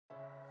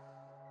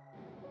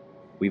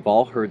We've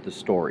all heard the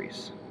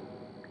stories.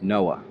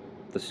 Noah,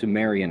 the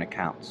Sumerian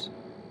accounts,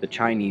 the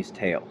Chinese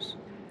tales,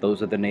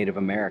 those of the Native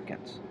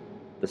Americans,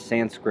 the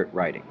Sanskrit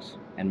writings,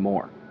 and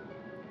more.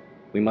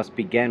 We must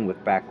begin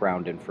with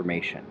background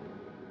information.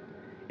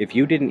 If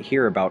you didn't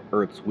hear about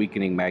Earth's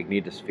weakening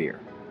magnetosphere,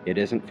 it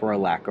isn't for a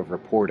lack of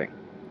reporting.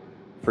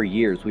 For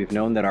years, we've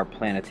known that our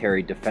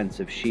planetary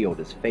defensive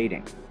shield is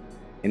fading.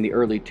 In the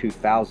early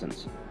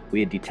 2000s, we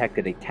had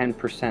detected a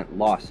 10%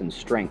 loss in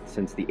strength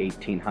since the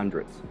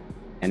 1800s,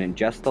 and in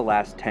just the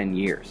last 10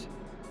 years,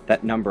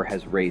 that number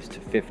has raised to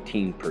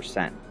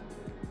 15%.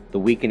 The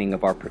weakening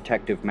of our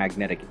protective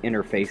magnetic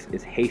interface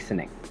is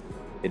hastening.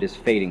 It is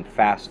fading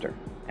faster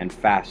and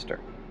faster.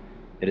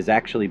 It has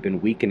actually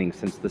been weakening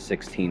since the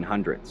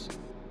 1600s.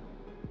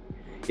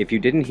 If you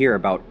didn't hear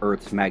about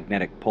Earth's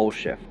magnetic pole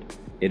shift,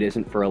 it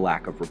isn't for a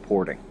lack of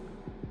reporting.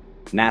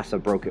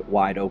 NASA broke it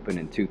wide open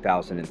in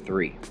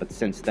 2003, but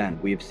since then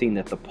we have seen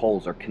that the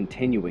poles are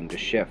continuing to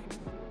shift.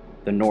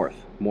 The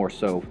north more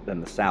so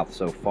than the south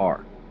so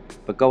far.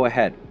 But go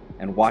ahead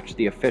and watch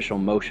the official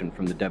motion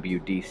from the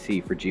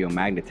WDC for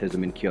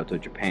geomagnetism in Kyoto,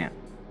 Japan.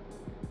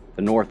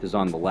 The north is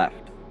on the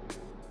left,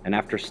 and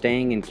after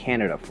staying in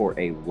Canada for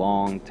a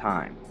long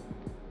time,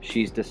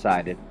 she's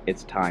decided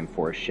it's time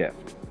for a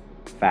shift.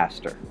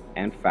 Faster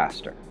and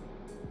faster.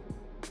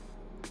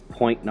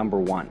 Point number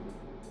 1.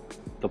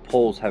 The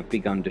poles have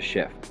begun to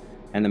shift,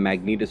 and the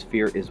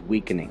magnetosphere is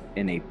weakening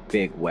in a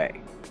big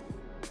way.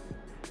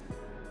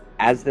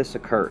 As this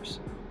occurs,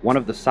 one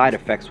of the side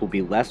effects will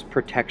be less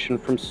protection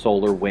from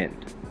solar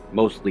wind,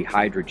 mostly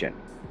hydrogen,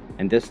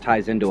 and this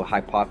ties into a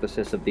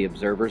hypothesis of the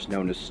observers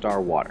known as star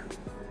water.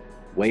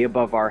 Way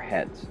above our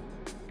heads,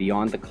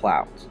 beyond the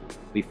clouds,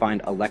 we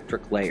find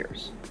electric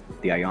layers,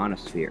 the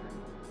ionosphere.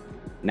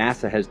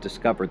 NASA has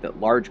discovered that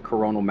large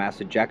coronal mass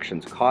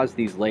ejections cause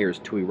these layers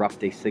to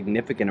erupt a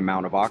significant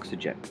amount of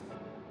oxygen.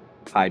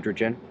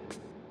 Hydrogen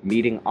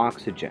meeting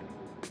oxygen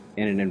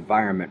in an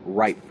environment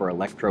ripe for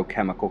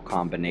electrochemical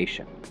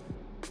combination.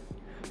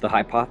 The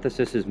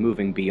hypothesis is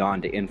moving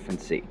beyond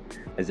infancy,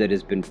 as it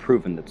has been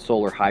proven that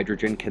solar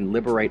hydrogen can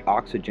liberate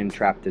oxygen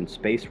trapped in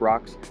space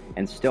rocks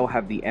and still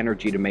have the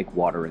energy to make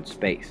water in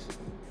space.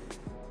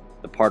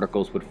 The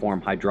particles would form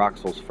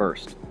hydroxyls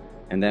first,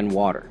 and then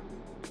water,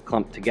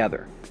 clump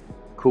together,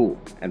 cool,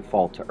 and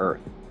fall to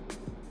Earth.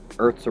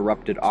 Earth's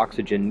erupted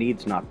oxygen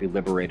needs not be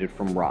liberated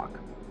from rock.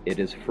 It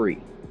is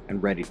free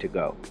and ready to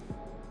go.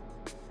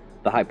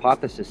 The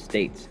hypothesis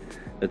states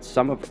that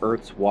some of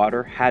Earth's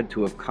water had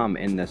to have come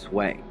in this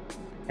way,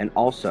 and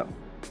also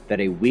that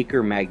a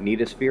weaker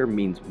magnetosphere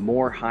means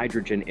more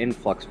hydrogen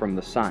influx from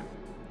the sun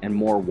and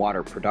more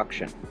water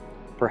production,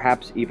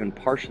 perhaps even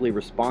partially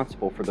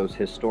responsible for those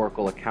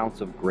historical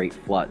accounts of great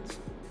floods.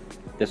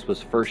 This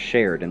was first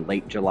shared in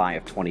late July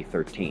of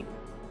 2013.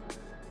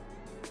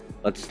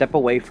 Let's step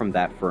away from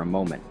that for a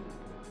moment.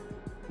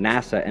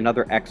 NASA and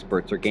other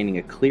experts are gaining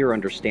a clear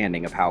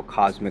understanding of how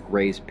cosmic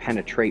rays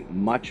penetrate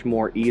much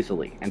more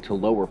easily and to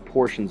lower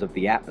portions of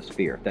the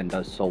atmosphere than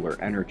does solar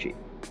energy.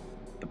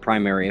 The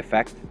primary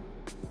effect?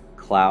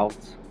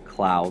 Clouds,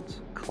 clouds,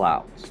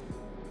 clouds.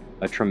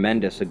 A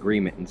tremendous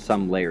agreement in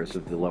some layers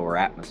of the lower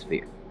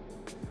atmosphere.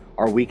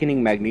 Our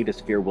weakening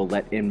magnetosphere will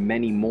let in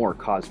many more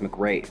cosmic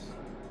rays.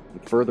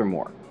 And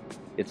furthermore,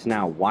 it's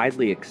now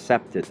widely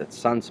accepted that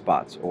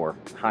sunspots, or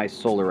high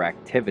solar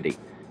activity,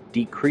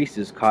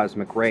 decreases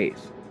cosmic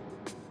rays.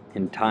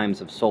 In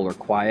times of solar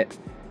quiet,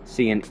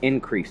 see an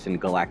increase in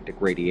galactic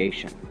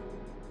radiation.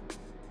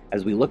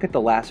 As we look at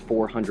the last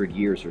 400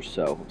 years or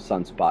so of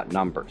sunspot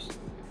numbers,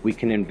 we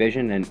can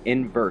envision an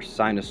inverse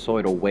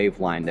sinusoidal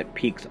waveline that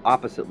peaks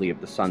oppositely of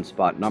the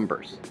sunspot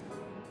numbers.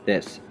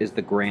 This is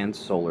the grand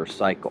solar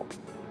cycle,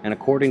 and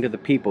according to the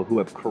people who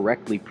have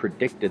correctly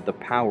predicted the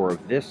power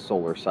of this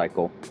solar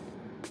cycle,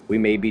 we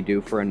may be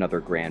due for another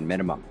grand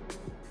minimum.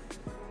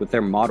 With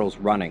their models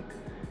running,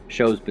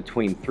 shows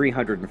between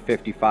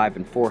 355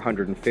 and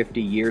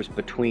 450 years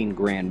between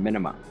grand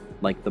minima,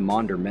 like the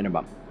Maunder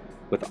minimum,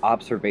 with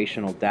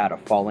observational data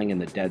falling in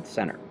the dead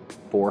center,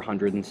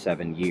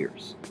 407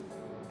 years.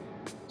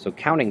 So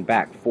counting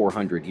back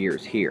 400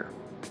 years here,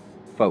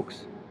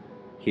 folks,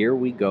 here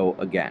we go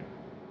again.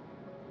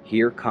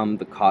 Here come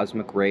the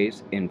cosmic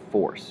rays in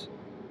force.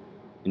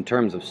 In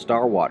terms of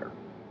star water,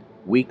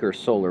 weaker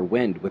solar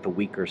wind with a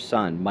weaker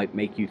sun might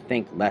make you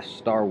think less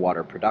star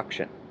water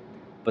production.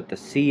 But the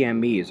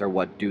CMEs are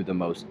what do the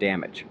most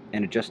damage,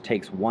 and it just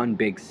takes one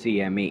big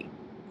CME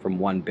from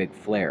one big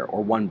flare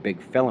or one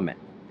big filament.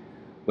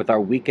 With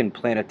our weakened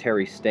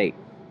planetary state,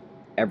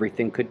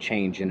 everything could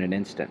change in an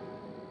instant.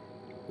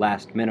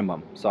 Last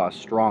minimum saw a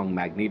strong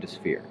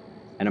magnetosphere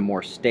and a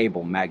more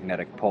stable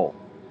magnetic pole,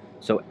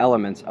 so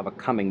elements of a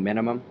coming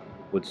minimum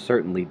would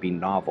certainly be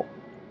novel.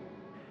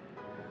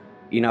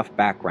 Enough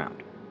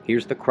background.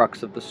 Here's the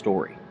crux of the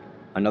story,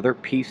 another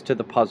piece to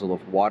the puzzle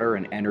of water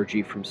and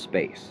energy from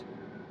space.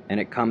 And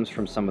it comes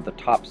from some of the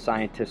top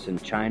scientists in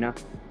China,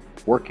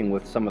 working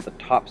with some of the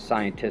top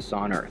scientists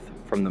on Earth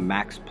from the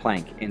Max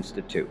Planck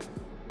Institute.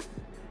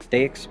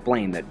 They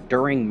explain that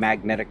during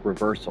magnetic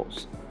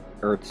reversals,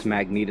 Earth's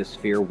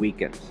magnetosphere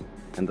weakens,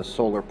 and the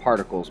solar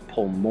particles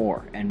pull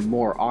more and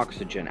more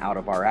oxygen out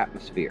of our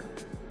atmosphere.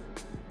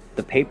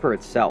 The paper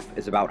itself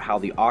is about how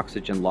the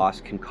oxygen loss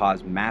can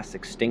cause mass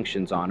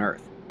extinctions on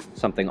Earth,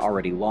 something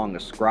already long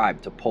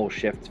ascribed to pole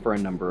shifts for a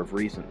number of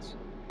reasons.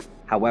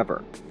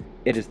 However,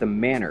 it is the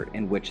manner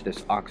in which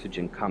this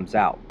oxygen comes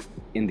out,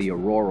 in the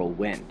auroral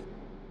wind,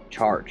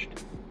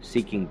 charged,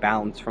 seeking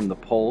balance from the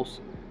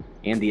poles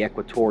and the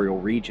equatorial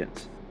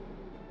regions,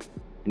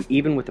 and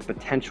even with a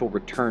potential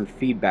return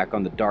feedback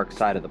on the dark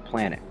side of the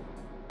planet.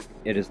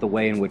 It is the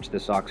way in which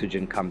this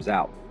oxygen comes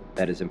out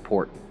that is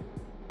important.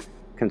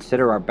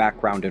 Consider our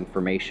background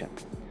information.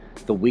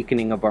 The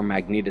weakening of our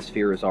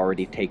magnetosphere is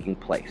already taking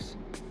place.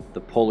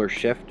 The polar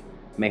shift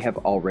may have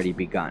already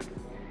begun.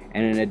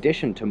 And in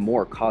addition to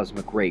more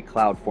cosmic ray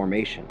cloud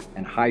formation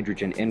and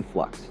hydrogen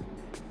influx,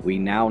 we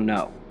now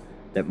know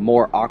that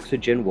more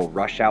oxygen will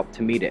rush out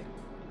to meet it,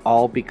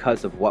 all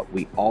because of what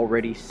we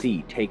already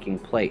see taking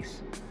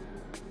place.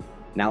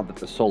 Now that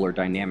the Solar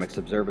Dynamics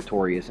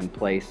Observatory is in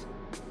place,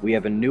 we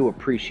have a new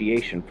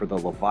appreciation for the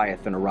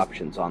Leviathan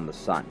eruptions on the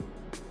Sun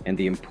and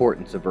the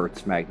importance of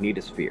Earth's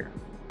magnetosphere.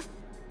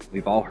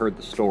 We've all heard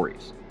the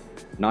stories,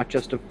 not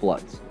just of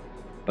floods,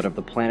 but of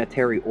the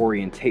planetary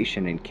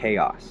orientation in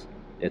chaos.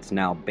 It's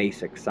now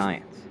basic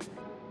science.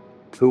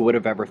 Who would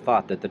have ever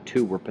thought that the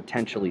two were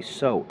potentially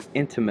so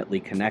intimately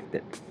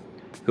connected?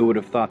 Who would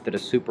have thought that a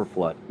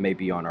superflood may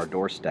be on our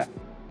doorstep?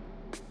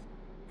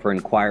 For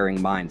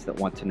inquiring minds that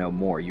want to know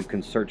more, you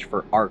can search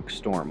for Arc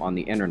Storm on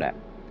the internet.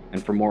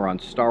 And for more on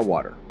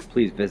Starwater,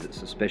 please visit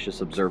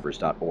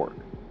suspiciousobservers.org.